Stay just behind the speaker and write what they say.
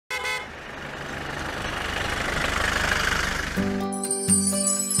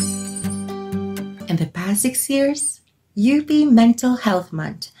In the past 6 years, UP Mental Health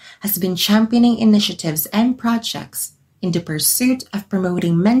Month has been championing initiatives and projects in the pursuit of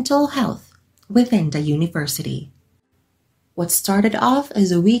promoting mental health within the university. What started off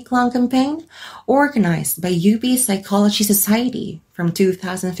as a week-long campaign organized by UP Psychology Society from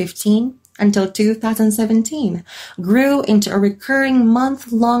 2015 until 2017 grew into a recurring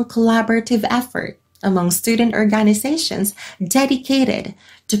month-long collaborative effort among student organizations dedicated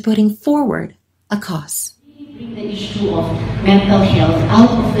to putting forward a cause. Bring the issue of mental health out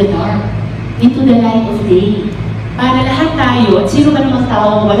of the dark into the light of day. Para lahat tayo, at sino ba namang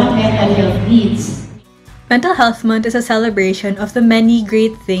tao walang mental health needs? Mental Health Month is a celebration of the many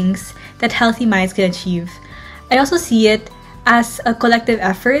great things that healthy minds can achieve. I also see it as a collective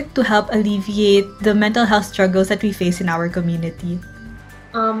effort to help alleviate the mental health struggles that we face in our community.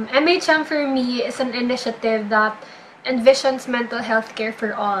 MHM for me is an initiative that envisions mental health care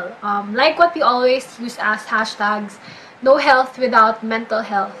for all. Like what we always use as hashtags, no health without mental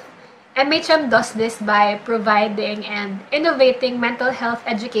health. MHM does this by providing and innovating mental health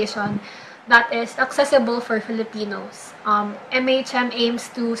education that is accessible for Filipinos. MHM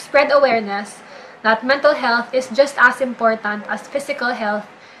aims to spread awareness that mental health is just as important as physical health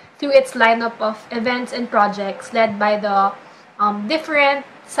through its lineup of events and projects led by the different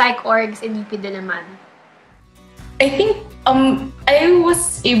psych orgs in UP Diliman. I think I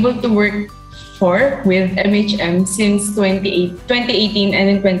was able to work with MHM since 2018 and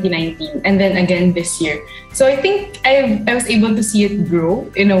in 2019, and then again this year. So I think I was able to see it grow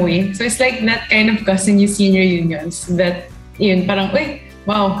in a way. So it's like that kind of cousin you see in your unions that yun, parang, uy,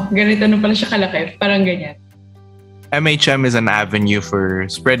 wow, ganito na pala siya kalaki, parang ganyan. MHM is an avenue for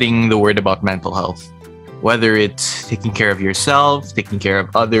spreading the word about mental health. Whether it's taking care of yourself, taking care of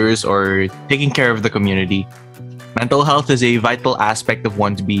others, or taking care of the community. Mental health is a vital aspect of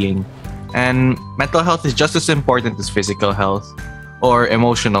one's being, and mental health is just as important as physical health or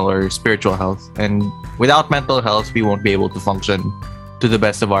emotional or spiritual health. And without mental health, we won't be able to function to the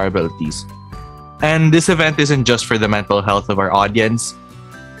best of our abilities. And this event isn't just for the mental health of our audience,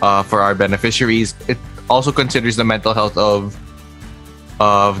 for our beneficiaries. It also considers the mental health of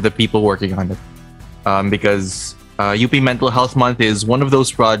the people working on it. Because UP Mental Health Month is one of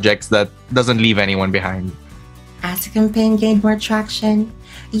those projects that doesn't leave anyone behind. As the campaign gained more traction,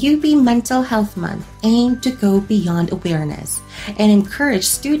 UP Mental Health Month aimed to go beyond awareness and encourage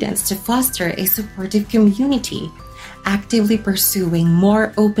students to foster a supportive community, actively pursuing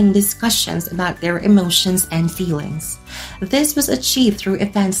more open discussions about their emotions and feelings. This was achieved through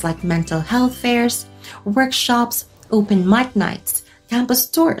events like mental health fairs, workshops, open mic nights, campus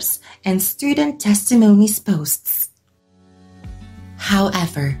tours, and student testimonies posts.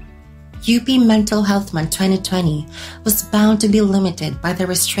 However, UP Mental Health Month 2020 was bound to be limited by the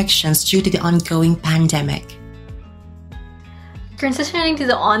restrictions due to the ongoing pandemic. Transitioning to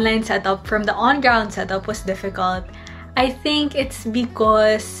the online setup from the on-ground setup was difficult. I think it's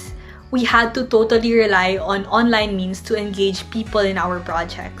because we had to totally rely on online means to engage people in our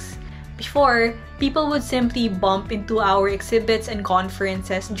projects. Before, people would simply bump into our exhibits and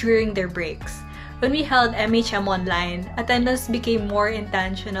conferences during their breaks. When we held MHM online, attendance became more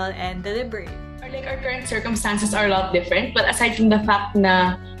intentional and deliberate. Our current circumstances are a lot different, but aside from the fact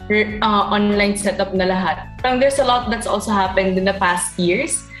na online setup na lahat, there's a lot that's also happened in the past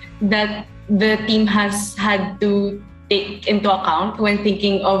years that the team has had to take into account when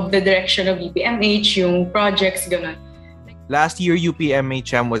thinking of the direction of UPMH, yung projects, ganun. Last year,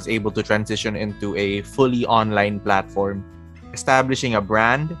 UPMHM was able to transition into a fully online platform, establishing a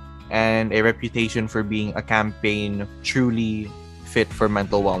brand and a reputation for being a campaign truly fit for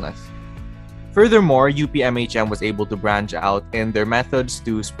mental wellness. Furthermore, UPMHM was able to branch out in their methods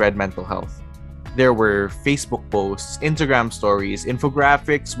to spread mental health. There were Facebook posts, Instagram stories,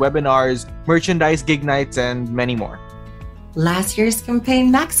 infographics, webinars, merchandise gig nights, and many more. Last year's campaign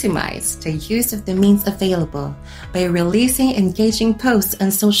maximized the use of the means available by releasing engaging posts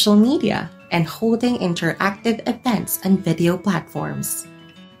on social media and holding interactive events on video platforms.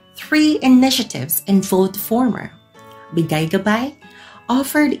 3 initiatives involved the former. Bigay Gabay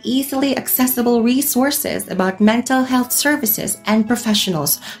offered easily accessible resources about mental health services and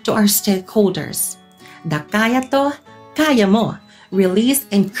professionals to our stakeholders. Da Kaya To, Kaya Mo released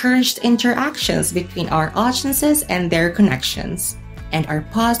encouraged interactions between our audiences and their connections. And our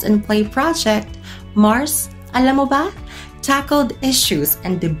Pause and Play project, Mars, Alam Mo Ba? Tackled issues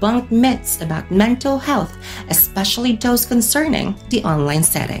and debunked myths about mental health, especially those concerning the online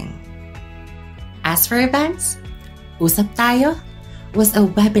setting. As for events, Usap Tayo was a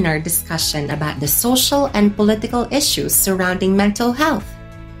webinar discussion about the social and political issues surrounding mental health.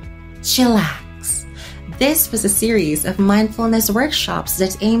 Chillax This was a series of mindfulness workshops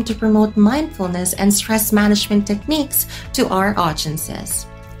that aim to promote mindfulness and stress management techniques to our audiences.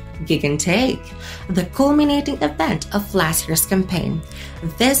 Gig and Take, the culminating event of last year's campaign.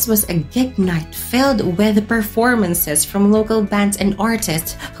 This was a gig night filled with performances from local bands and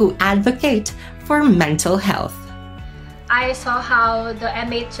artists who advocate for mental health. I saw how the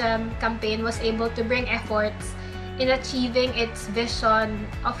MHM campaign was able to bring efforts in achieving its vision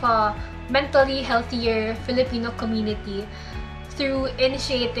of a mentally healthier Filipino community through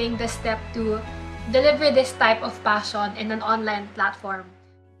initiating the step to deliver this type of passion in an online platform.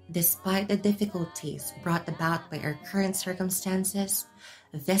 Despite the difficulties brought about by our current circumstances,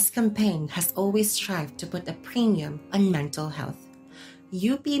 this campaign has always strived to put a premium on mental health.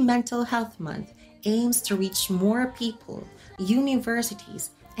 UP Mental Health Month aims to reach more people,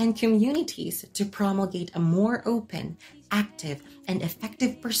 universities, and communities to promulgate a more open, active, and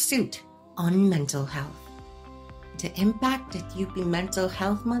effective pursuit on mental health. The impact that UP Mental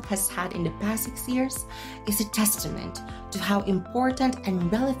Health Month has had in the past 6 years is a testament to how important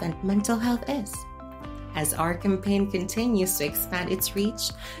and relevant mental health is. As our campaign continues to expand its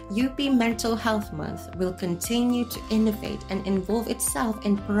reach, UP Mental Health Month will continue to innovate and involve itself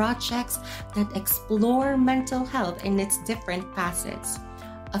in projects that explore mental health in its different facets,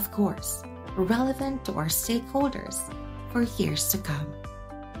 of course, relevant to our stakeholders for years to come.